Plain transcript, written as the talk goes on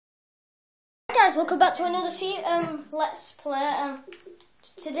Hi guys, welcome back to another Let's Play.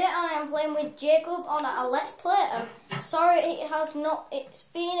 Today I am playing with Jacob on a Let's Play. Sorry it's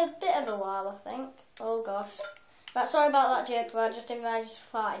been a bit of a while, I think. Oh gosh. But sorry about that, Jacob. I just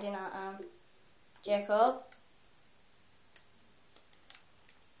farted in at Jacob.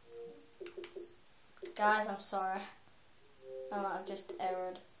 Guys, I'm sorry. I might have just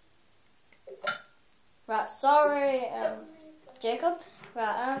errored. Right, sorry, Jacob.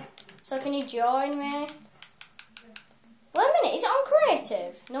 Right, so can you join me? Wait a minute, is it on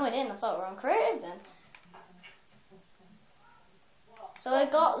creative? No, it didn't. I thought we were on creative then. So I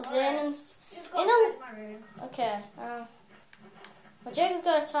got Zen and okay. Well, Jacob's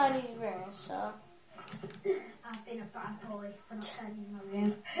got to tidy his room, so. I've been a bad boy for not tidying my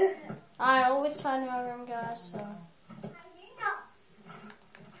room. I always tidy my room, guys. So.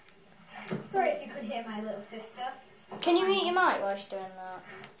 Sorry if you could hear my little sister. Can you mute your mic while she's doing that?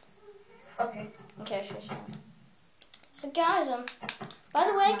 Okay. Okay, sure. So guys, by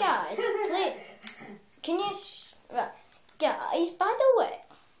the way, guys, please, can you, right, guys, by the way,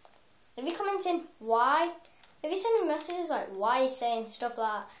 if you're commenting why, if you're sending messages like why you're saying stuff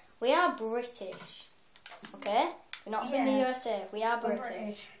like that, we are British, okay? We're not from the USA, we are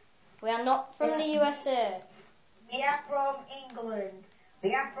British. We are not from the USA. We are from England.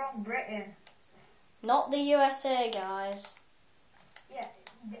 We are from Britain. Not the USA, guys. Yeah.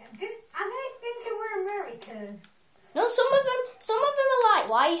 I don't think we're American. No, some of them are like,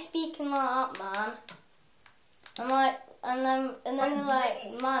 why are you speaking like that, man? I'm like, and then they're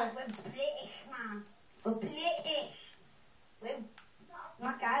like, man. We're British, man. We're British.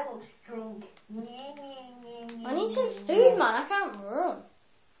 My guy looks drunk. I need some food, man. I can't run.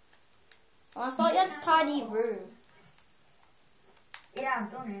 Well, I thought you had to tidy your room. Yeah,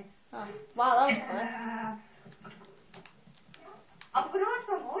 I've done it. Oh, wow, that was quick. I'm going to ask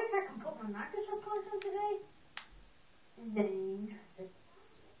my mom if I can put my Microsoft points on today.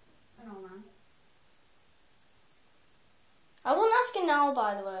 Hang on, man. I won't ask you now,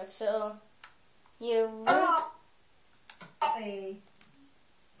 by the way, so Hey.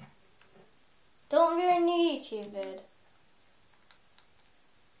 Don't ruin the YouTube vid.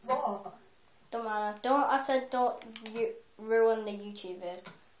 What? Don't matter. I said don't ruin the YouTube vid.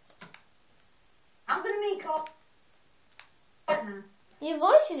 I'm going to make up. Your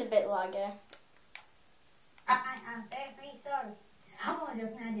voice is a bit laggy. I'm very sorry. I want to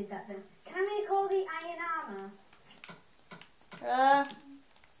just added that then. Can I make all the iron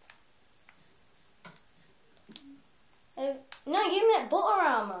armour? No, you make butter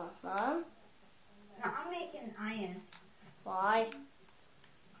armour, man. No, I'm making iron. Why?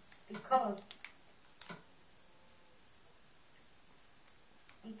 Because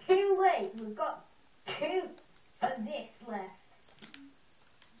it's too late. We've got 2 of this left.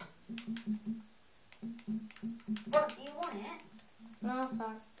 What, do you want it? No,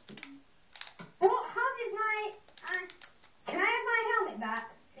 fine. What? How did my... can I have my helmet back?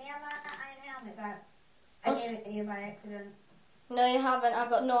 Can I have my iron helmet back? I gave it to you by accident. No, you haven't. I've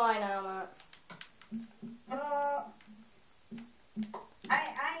got no iron armour.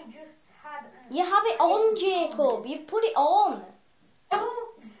 I just had... You have it on, Jacob. You've put it on.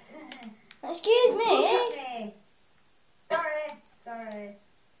 Oh! Excuse me. Sorry.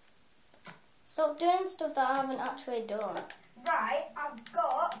 Stop doing stuff that I haven't actually done. Right, I've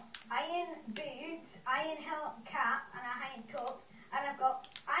got iron boots, iron cap, and an iron tux, and I've got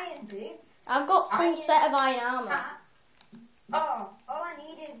iron boots. I've got full set of iron armour. Oh, all I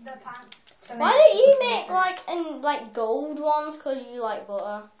need is the pants. Why don't you make like gold ones? Cause you like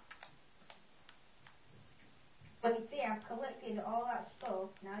butter. Well, you see, I've collected all that stuff.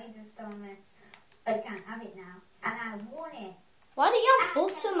 Now you just tell me I can't have it now, and I want it. Why don't you have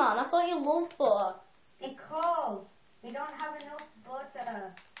butter, man? I thought you loved butter. Because we don't have enough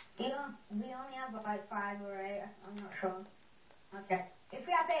butter. We only have like 5 or 8. I'm not sure. Okay. If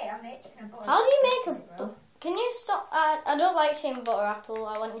we have 8, I'm making a butter. How do you make a butter? Can you stop? I don't like saying butter apple.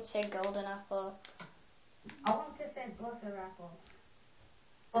 I want you to say golden apple. I want to say butter apple.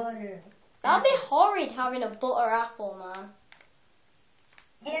 Butter. That'd be horrid having a butter apple, man.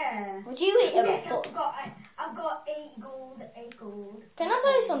 Yeah. Would you eat a butter? I've got 8 gold, 8 gold. Can I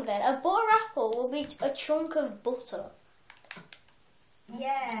tell you something? A butter apple will be a chunk of butter.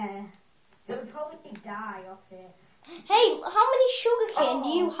 Yeah. It would probably die off it. Hey, how many sugar cane do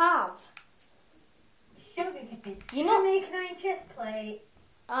you have? Sugar cane. You know, make an iron chest plate.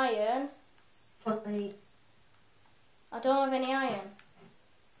 Iron. Plate. I don't have any iron.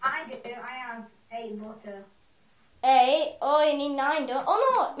 I do. I have 8 butter. 8? Oh, you need 9, don't? Oh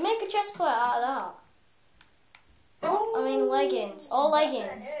no, make a chest plate out of that. I mean leggings. All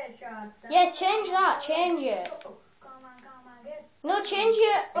leggings. Headshot. Yeah, change that. Change it. Come on, get. No, change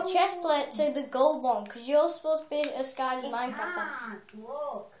your chest plate to the gold one, because you're supposed to be a Sky's Minecraft fan. Can't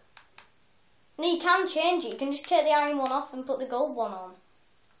look. No, you can change it. You can just take the iron one off and put the gold one on.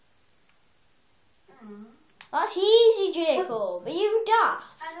 That's easy, Jacob. Are you daft?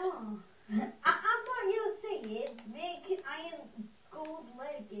 I know. I thought you were saying make iron gold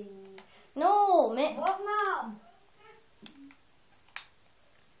leggings. No, mate. What, Mom?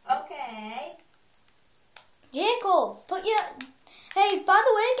 Okay. Jacob, put your... Hey, by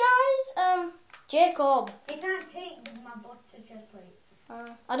the way, guys, Jacob. You can't take my butter chest plate.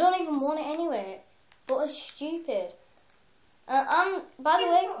 I don't even want it anyway. But it's stupid. By the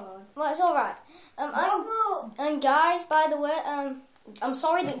way, well, it's alright. And guys, by the way, I'm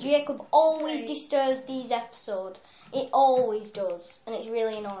sorry that Jacob always disturbs these episodes. It always does, and it's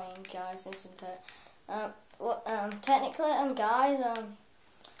really annoying, guys, isn't it? Technically, guys,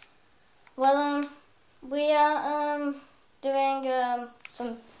 we are doing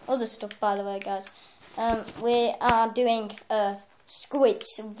some other stuff, by the way, guys. We are doing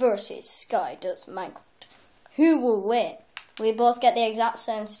Squids versus Sky Does Minecraft. Who will win? We both get the exact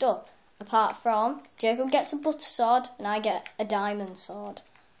same stuff, apart from Jacob gets a butter sword and I get a diamond sword.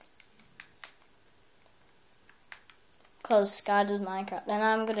 Because Sky does Minecraft, and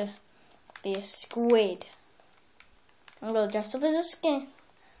I'm gonna be a squid. I'm gonna dress up as a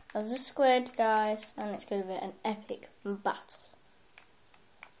squid, guys, and it's gonna be an epic battle.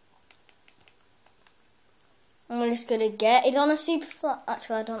 I'm just gonna get it on a super flat.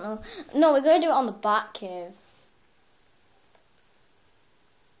 Actually, I don't know. No, we're gonna do it on the back cave.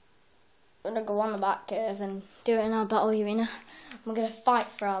 We're gonna go on the back cave and do it in our battle arena. We're gonna fight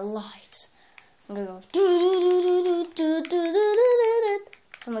for our lives. I'm gonna go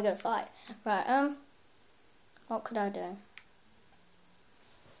and we're gonna fight. Right, what could I do?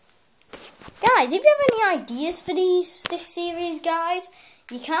 Guys, if you have any ideas for this series, guys,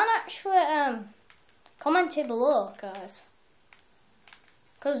 you can actually comment it below, guys.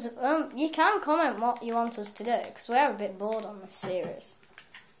 Because you can comment what you want us to do, because we're a bit bored on this series.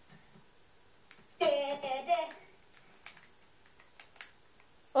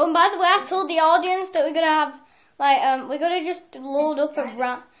 Oh, and by the way, I told the audience that we're gonna have we're gonna just load up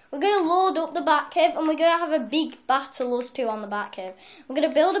we're gonna load up the back cave, and we're gonna have a big battle, us two, on the back cave. We're gonna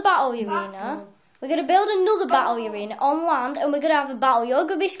build a battle arena. We're gonna build another battle arena on land, and we're gonna have a battle. You're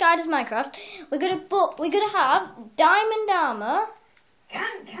gonna be Sky Does Minecraft. We're gonna have diamond armor. Can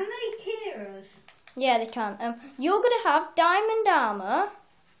they hear us? Yeah, they can. You're gonna have diamond armor.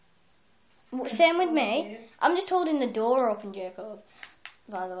 Same with me. I'm just holding the door open, Jacob.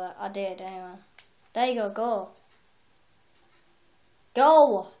 By the way, I did anyway. There you go, go.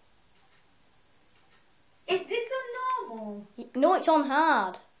 Go! Is this on normal? No, it's on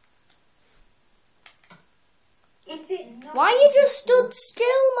hard. Is it not? Why you just stood still,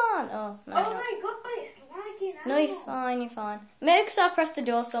 man? Oh, no. Oh my god, it's lagging out. No, you're fine, you're fine. Maybe because I pressed the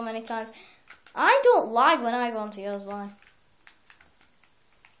door so many times. I don't lag when I go onto yours, why?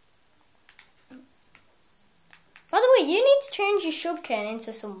 By the way, you need to change your sugarcane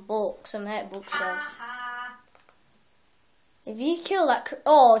into some books and make bookshelves. If you kill that...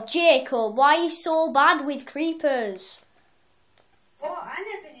 Oh, Jacob, why are you so bad with creepers? Oh, I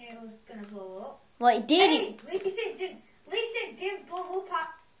never knew it was going to blow up. Well, it did. Hey, at least it didn't blow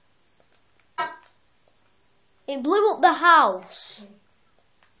up. It blew up the house.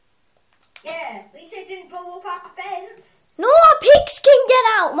 Yeah, at least it didn't blow up our fence. No, our pigs can get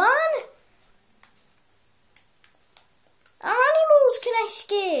out, man. Our animals can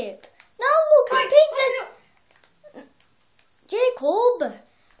escape. Now look, our pigs are... Jacob.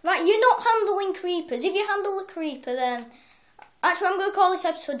 Right, you're not handling creepers. If you handle a creeper, then... Actually, I'm going to call this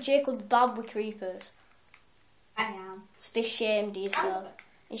episode Jacob's Bad with Creepers. I am. So be ashamed of yourself.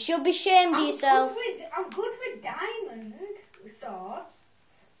 You should be ashamed of yourself. I'm good with diamond swords.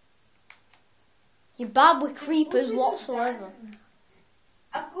 You're bad with creepers whatsoever.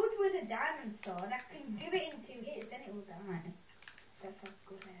 I'm good with a diamond sword. I can do it in 2 hits, then it will die. That's how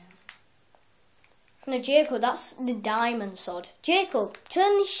good I am. No, Jacob, that's the diamond sword. Jacob,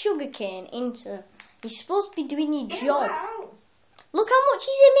 turn this sugarcane into... You're supposed to be doing your job. Wow. Look how much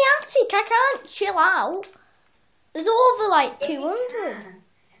is in the attic. I can't chill out. There's over like 200.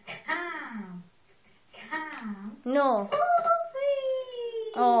 Calm. No.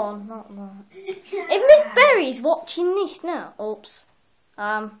 Oh, not that. If Miss Berry's watching this now... Oops.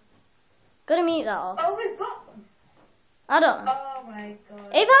 Gotta mute that off. Oh, we've got them. I don't know. Oh my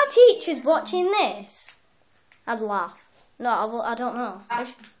god. If our teacher's watching this, I'd laugh. No, I don't know.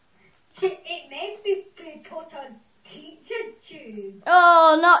 It may be put on YouTube.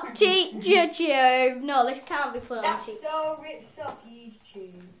 Oh, not Teacher Tube. No, this can't be put on That Teacher. so rips off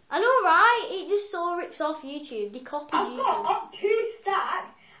YouTube. I know, right? It just so rips off YouTube. They copied I've YouTube. got 2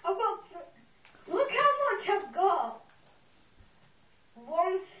 stacks. I've got. Look how much I've got.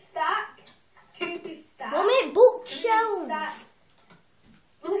 1 stack, 2 stacks. We'll make 3 bookshelves. stacks.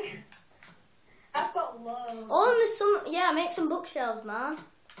 Look, I've got loads. Oh, and there's some. Yeah, make some bookshelves, man.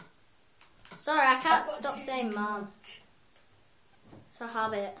 Sorry, I I've can't got stop too saying man. much. It's a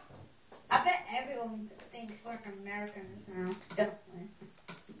habit. I bet everyone thinks we're Americans now. Definitely.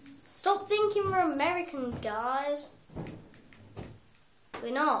 Stop thinking we're American, guys.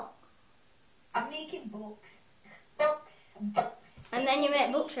 We're not. I'm making books. Books. And then you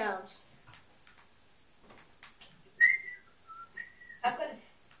make bookshelves. I've got.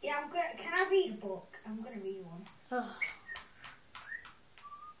 Yeah, I'm gonna. Can I read a book? I'm gonna read one. Oh.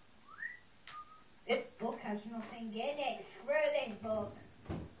 This book has nothing in it. Screw this book.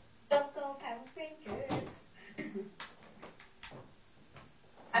 Don't go Power Rangers.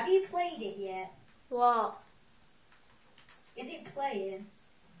 Have you played it yet? What? Is it playing?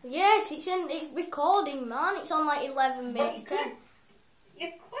 Yes, it's recording, man. It's on like 11 minutes, 10.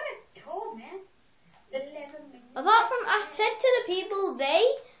 You could have told me. 11 minutes. Apart from, I said to the people, they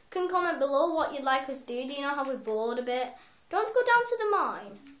can comment below what you'd like us to do. Do you know how we're bored a bit? Do you want to go down to the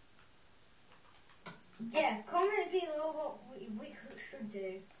mine? Yeah, comment below what we should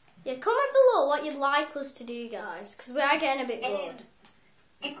do. Yeah, comment below what you'd like us to do, guys, because we are getting a bit bored.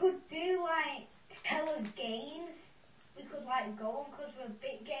 You could do like tell us games. We could like go on because we're a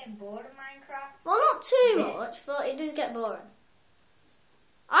bit getting bored of Minecraft. Well, not too much, but it does get boring.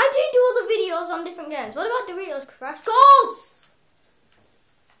 I do other videos on different games. What about Doritos Crash Course?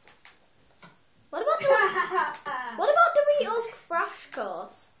 What about Doritos Crash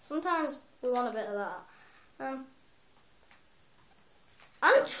Course? Sometimes we want a bit of that.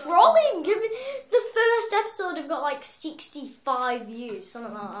 And trolling, giving the first episode have got like 65 views,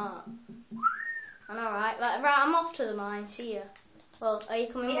 something like that. I know, right? Right, I'm off to the mine. See ya. Well, are you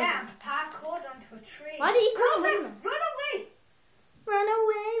coming with me? Yeah, parkour onto a tree. Why did you come with me? Run away! Run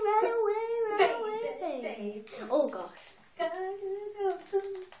away, run away, run away, baby. Oh gosh.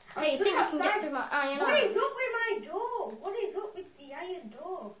 Hey, you think you can get through my iron What is armor? up with my door? What is up with the iron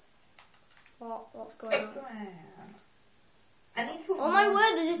door? What's going on? I need to. Oh my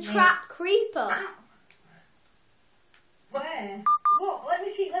word, there's a trap creeper. Ow. Where? What? Let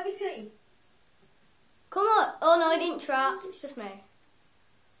me see. Come on. Oh no, I didn't trapped. It's just me.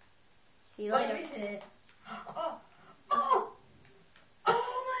 See you later. Where is it? Oh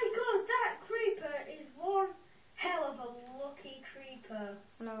my god, that creeper is one hell of a lucky creeper.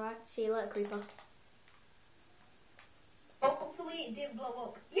 I know, right? See you later, creeper. Hopefully it didn't blow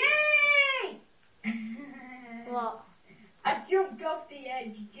up. Yay! What? I jumped off the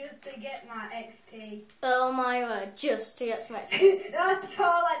edge just to get my XP. Oh my word, just to get some XP. That's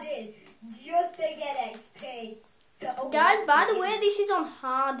all I did. Just to get XP. Guys, by the way, this is on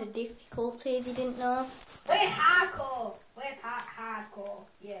hard difficulty if you didn't know. We're hardcore. We're hardcore.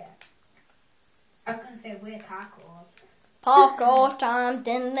 Yeah. I was going to say we're hardcore. Parkour time,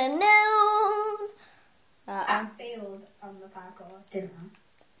 dun dun dun. I failed on the parkour, didn't I?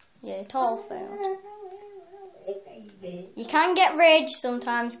 Yeah, it all failed. You can get rage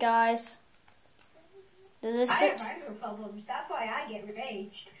sometimes, guys. There's a I have six. anger problems. That's why I get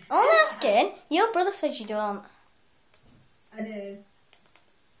raged. I'm asking. Your brother says you don't. I do.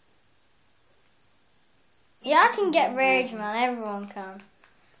 Yeah, I can get rage, man. Everyone can.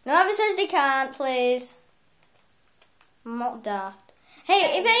 Whoever says they can't, please. I'm not daft.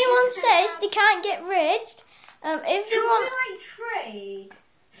 Hey, if anyone says they can't get raged, if they want, we like trade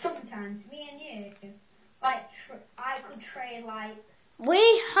sometimes, me and you. Like I could trade like.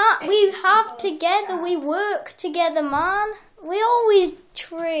 we have together. We work together, man. We always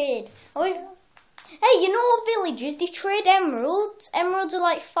trade. Hey, you know villagers, they trade emeralds. Emeralds are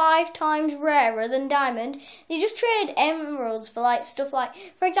like 5 times rarer than diamond. They just trade emeralds for like stuff like,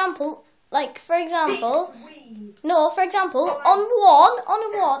 for example, no, for example, on one,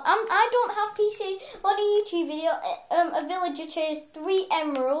 I don't have PC, on a YouTube video, a villager trades 3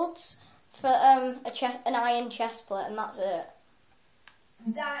 emeralds for an iron chest plate, and that's it.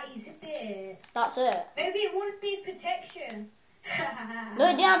 That is it. That's it. Maybe it wouldn't be protection. No,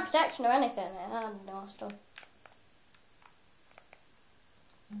 it didn't have protection or anything. It had no stuff.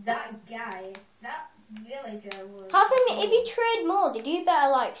 That guy, that villager was. If you trade more, they do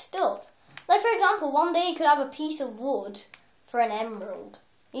better like stuff. Like for example, one day you could have a piece of wood for an emerald.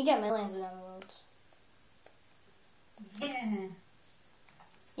 You get millions of emeralds. Yeah.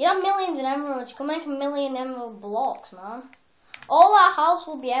 You have millions of emeralds. You can make 1 million emerald blocks, man. all our house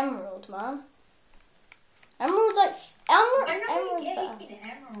will be emerald, man. Emerald's like emerald's better.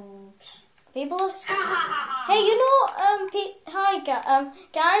 Emeralds. People are. Hey, you know, hi,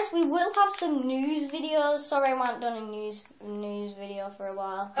 guys. We will have some news videos. Sorry, I haven't done a news video for a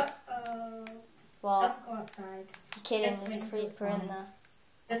while. What? Don't go outside. You're kidding? There's a creeper in there.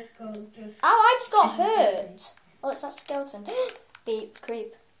 Just go. Oh, I just got hurt. Oh, it's that skeleton. Beep,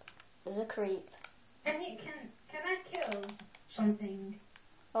 creep. There's a creep. Can I kill something?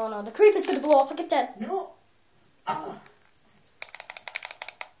 Oh no, the creeper's gonna blow up. I get dead. No. Oh.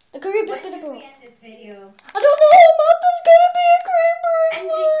 The creeper's When gonna should blow we up. end this video? I don't know, Mom. There's gonna be a creeper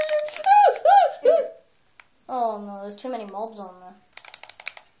explosion. Oh no, there's too many mobs on there.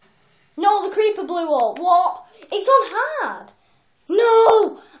 No, the creeper blew up. What? It's on hard.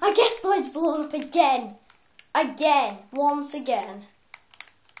 No, I guess Blood's blown up again. Once again.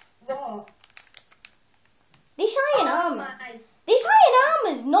 What? This iron armor. My. This iron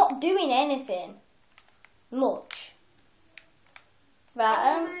armor's not doing anything much. Right,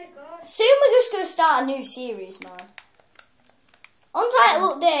 Oh my God. soon we're just gonna start a new series, man.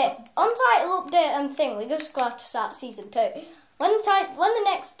 Untitled update thing, we're just gonna have to start season 2. When the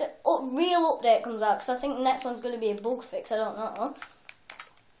next real update comes out, because I think the next one's gonna be a bug fix, I don't know.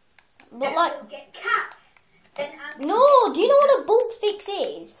 But like, Get cats. Then no, do you know what a bug fix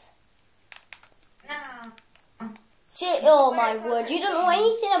is? No. See, oh my word, you don't know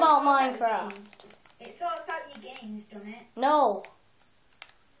anything about Minecraft. It sorts out your games, doesn't it? No.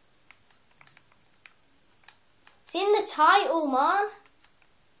 It's in the title, man.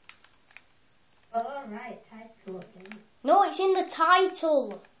 Oh, right. Title update. No, it's in the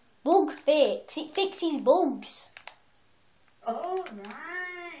title. Bug fix. It fixes bugs. Oh,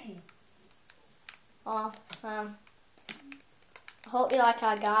 right. Oh, I hope you like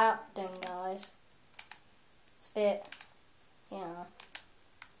our guy thing, guys. It's a bit, you know,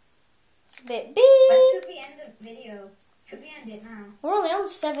 it's a bit When big. should we end the video? Should we end it now? We're only on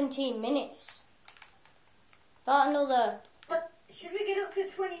 17 minutes. About another, But should we get up to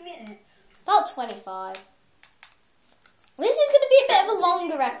 20 minutes? about 25. This is going to be a bit of a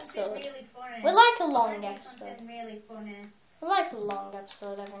longer episode. Really funny. We like a long episode. Something really funny. We like a long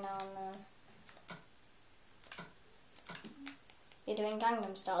episode every now and then. You're doing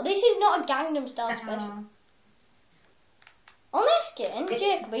Gangnam Style. This is not a Gangnam Style special. On asking,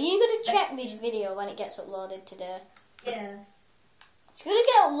 Jacob, are you going to check this video when it gets uploaded today? Yeah. It's going to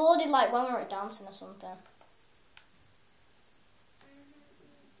get uploaded like when we're at dancing or something.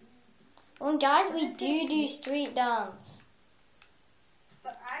 Well, guys, we do street dance.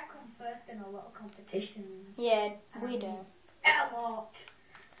 But I come first in a lot of competitions. Yeah, we do. A lot.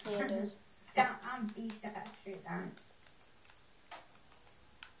 Yeah, it does. I'm beast at street dance.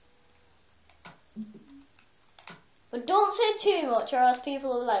 But don't say too much or else people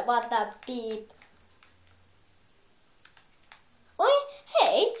will be like, what that beep. Oh,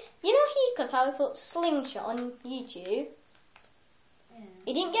 hey, you know Heathcliff, how he put Slingshot on YouTube? Yeah.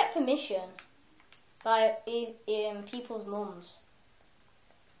 He didn't get permission by people's mums.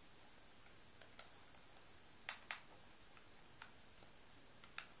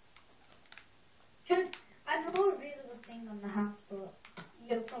 I know a really good thing on the house, but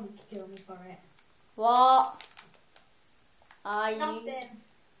you'll probably kill me for it. What? Are you? Nothing.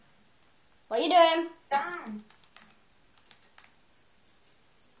 What are you doing? Down.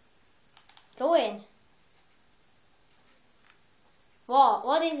 Go in. What?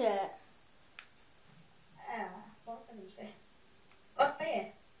 What is it? What was I going to say? Oh, yeah.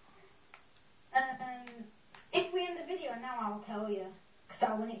 If we end the video now, I'll tell you. Because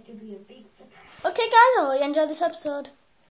I want it to be a big surprise. Okay, guys, I hope you enjoyed this episode.